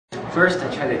first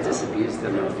I try to disabuse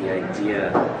them of the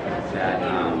idea that,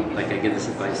 like I give this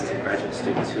advice to graduate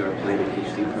students who are planning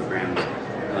PhD programs,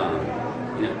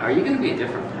 you know, are you going to be a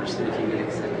different person if you get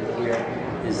accepted here?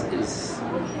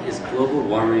 Is global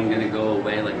warming going to go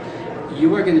away? Like,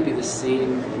 you are going to be the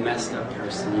same messed up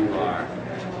person you are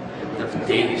the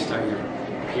day you start your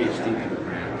PhD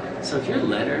program. So if your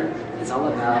letter is all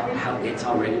about how it's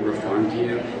already reformed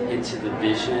you into the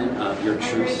vision of your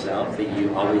true self that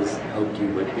you always hoped you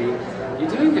would be, you're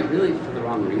doing it really for the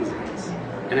wrong reasons.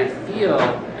 And I feel,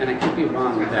 and I could be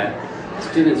wrong, that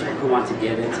students who want to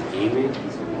get into gaming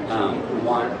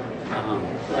want,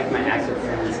 like my actor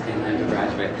friends in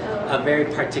undergraduate, a very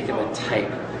particular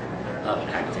type of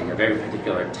acting, a very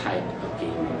particular type of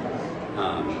gaming.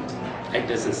 I had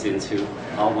business students who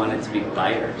all wanted to be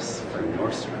buyers for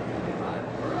Nordstrom.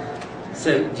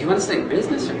 So do you want to study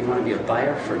business or do you want to be a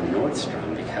buyer for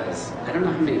Nordstrom? Because I don't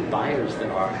know how many buyers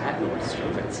there are at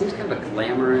Nordstrom, but it seems kind of a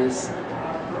glamorous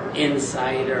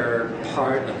insider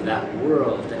part of that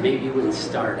world that maybe you wouldn't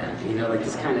start at. You know, like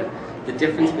this kind of the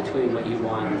difference between what you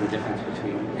want and the difference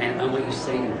between and what you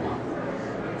say you want.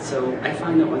 So I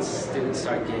find that once students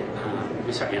start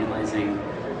we start analyzing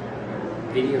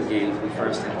video games, we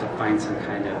first have to find some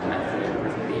kind of method or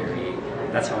theory.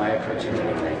 That's how I approach it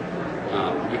anyway.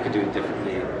 You could do it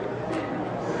differently.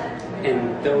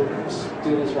 And those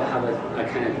students will have a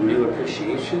kind of new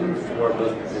appreciation for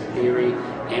both the theory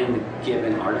and the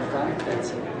given artifact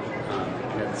that's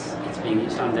it's being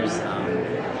used on. There's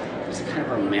a kind of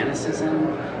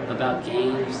romanticism about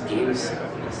games. Games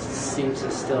seem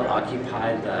to still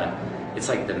occupy it's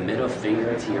like the middle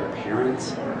finger to your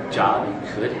parents' job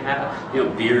you could have. You know,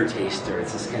 beer taster,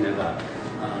 it's this kind of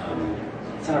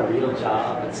it's not a real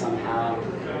job, but somehow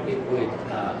it would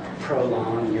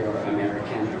prolong your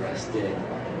American arrested,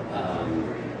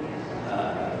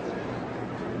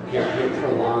 your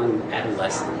prolonged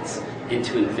adolescence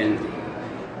into infinity.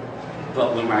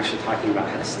 But when we're actually talking about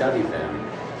how to study them,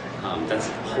 that's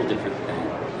a whole different thing.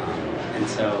 And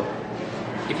so,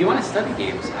 if you want to study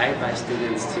games, I advise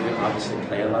students to obviously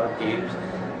play a lot of games,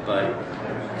 but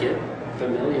get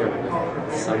familiar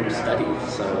with some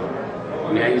studies. So,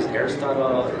 I mean, I use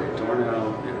Aristotle, and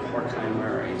Adorno, and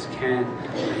Horkheimer. I use Kant.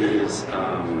 I use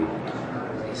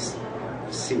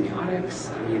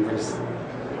semiotics. I mean, there's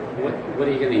what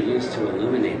are you going to use to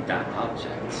illuminate that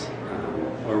object,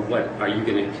 or what are you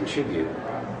going to contribute,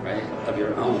 right, of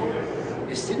your own?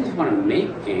 If students want to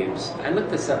make games, I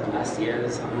looked this up last year.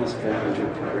 There's almost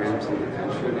 400 programs in the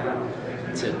country now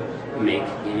to make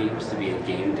games, to be a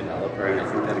game developer, and I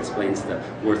think that explains the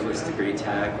worthless degree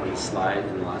tag on the slide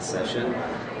in the last session.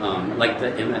 Like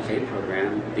the MFA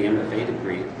program, the MFA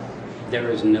degree, there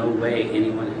is no way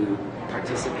anyone who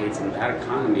participates in that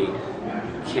economy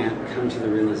can't come to the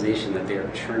realization that they are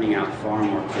churning out far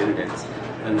more candidates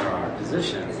than there are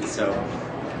positions. And so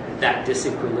that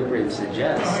disequilibrium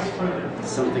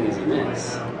suggests something is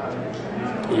amiss.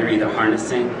 You're either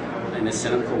harnessing in a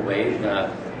cynical way the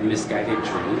misguided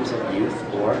dreams of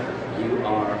youth, or you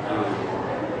are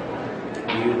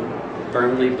you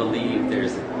firmly believe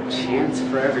there's a chance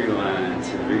for everyone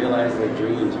to realize their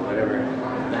dreams, or whatever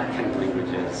that kind of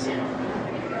language is.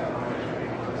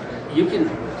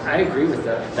 I agree with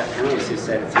that panelist who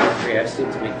said it's not free. I've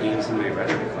students make games in my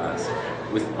rhetoric class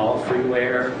with all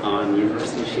freeware on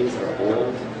university machines that are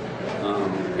old.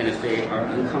 And if they are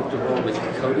uncomfortable with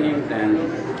coding, then,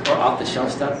 or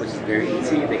off-the-shelf stuff, which is very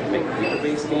easy, they can make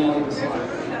paper-based games,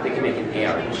 they can make an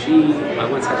ARG.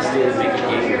 I once had a student make a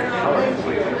game with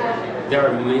PowerPoint. There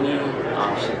are many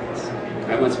options.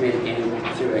 I once made a game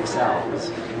through Excel.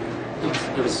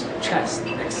 It was chess,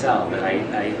 Excel, that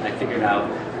I figured out.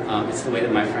 It's the way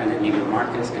that my friend at Neiman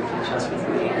Marcus could play chess with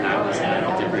me, and I was at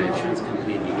a different insurance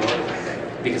company in New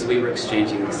York, because we were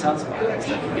exchanging Excel files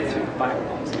that could get through the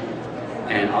firewalls.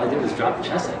 And all I did was drop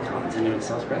chess icons into an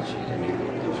Excel spreadsheet. I mean,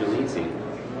 it was really easy.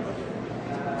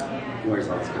 Where's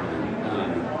all this coming?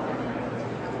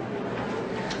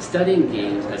 Studying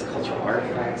games as cultural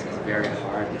artifacts is very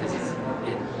hard because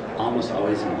it almost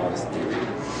always involves theory.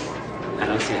 I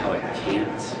don't see how it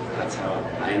can't. That's how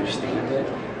I understand it.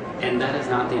 And that is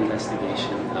not the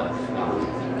investigation of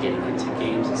getting into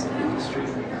games as an industry,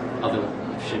 although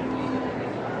it should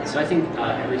be. So I think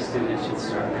every student should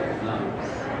start with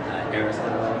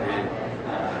Aristotle and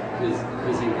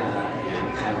Huizinga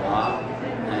and Kairos,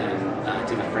 and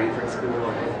do the Frankfurt School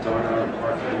with Adorno and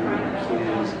Horkheimer and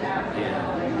Hughes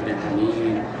and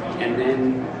Benjamin, and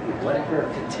then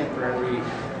whatever contemporary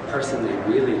person they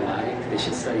really like. They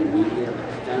should study media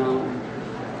like film.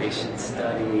 They should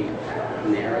study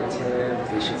narrative,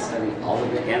 they should study all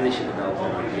of it, and they should develop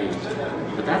their own games.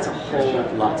 But that's a whole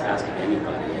lot to ask of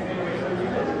anybody.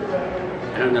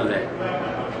 don't know that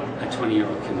a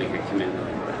 20-year-old can make a commitment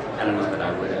like that. I don't know that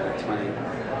I would have at 20.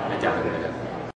 I definitely would have.